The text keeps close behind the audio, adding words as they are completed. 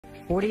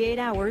48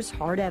 Hours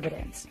Hard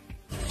Evidence.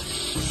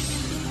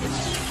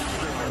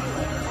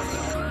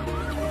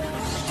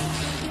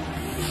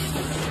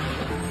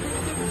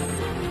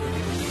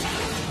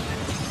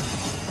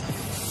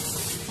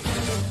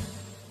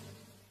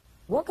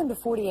 Welcome to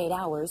 48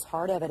 Hours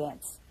Hard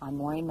Evidence. I'm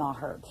Maureen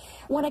Maher.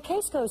 When a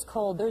case goes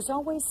cold, there's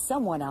always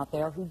someone out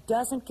there who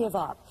doesn't give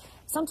up.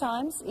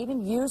 Sometimes,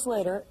 even years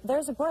later,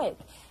 there's a break.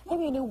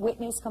 Maybe a new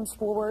witness comes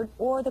forward,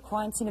 or the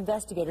crime scene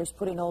investigators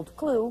put an old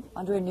clue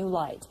under a new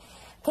light.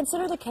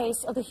 Consider the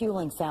case of the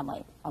Huling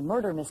family, a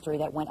murder mystery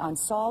that went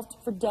unsolved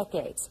for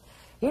decades.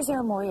 Here's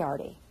Erin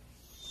Moriarty.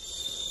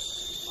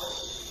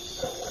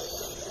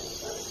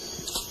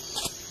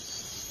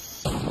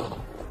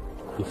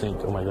 You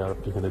think, oh my God,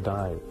 you're going to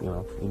die, you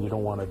know, and you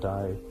don't want to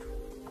die.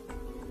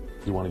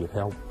 You want to get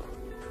help.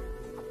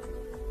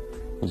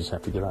 You just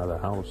have to get out of the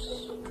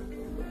house.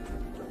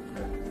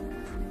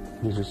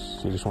 You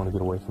just want to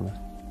get away from it.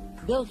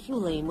 Bill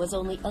Huling was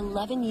only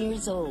 11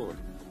 years old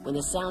when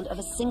the sound of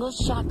a single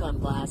shotgun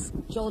blast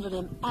jolted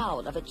him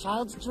out of a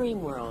child's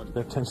dream world.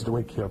 That tends to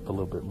wake you up a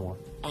little bit more.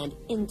 And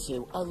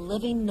into a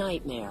living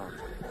nightmare.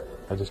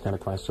 I just kind of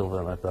glanced over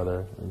at my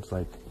brother, and it's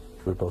like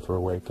we both were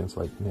awake, and it's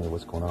like, hey,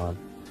 what's going on?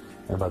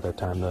 And about that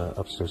time, the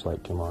upstairs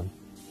light came on.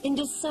 In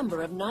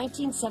December of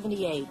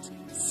 1978,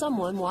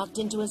 someone walked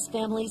into his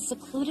family's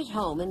secluded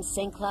home in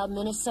St. Cloud,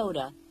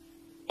 Minnesota,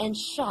 and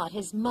shot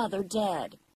his mother dead.